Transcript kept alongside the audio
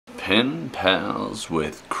Pen Pals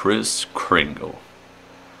with Kris Kringle.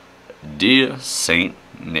 Dear Saint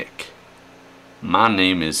Nick, my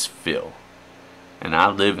name is Phil, and I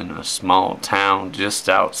live in a small town just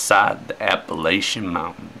outside the Appalachian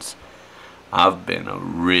Mountains. I've been a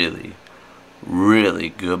really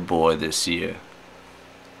good boy this year.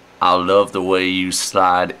 I love the way you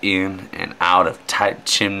slide in and out of tight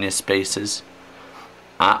chimney spaces.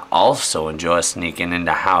 I also enjoy sneaking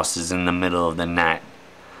into houses in the middle of the night.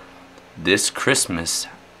 This Christmas,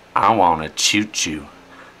 I want to choo-choo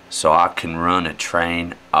so I can run a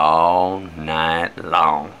train all night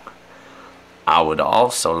long. I would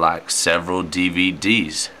also like several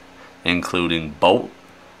DVDs, including Bolt,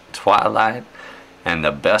 Twilight, and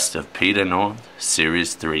the Best of Peter North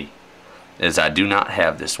Series 3, as I do not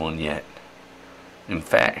have this one yet. In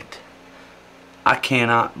fact, I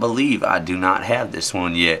cannot believe I do not have this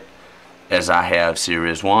one yet, as I have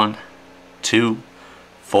Series 1, 2,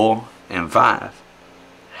 4, and 5.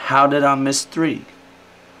 How did I miss 3?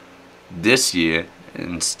 This year,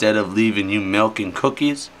 instead of leaving you milk and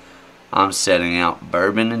cookies, I'm setting out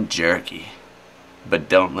bourbon and jerky. But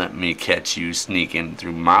don't let me catch you sneaking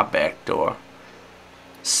through my back door.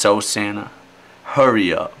 So Santa,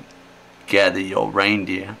 hurry up, gather your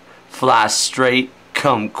reindeer, fly straight,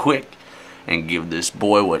 come quick, and give this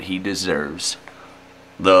boy what he deserves.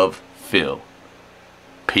 Love, Phil.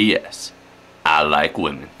 P.S. I like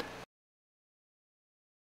women.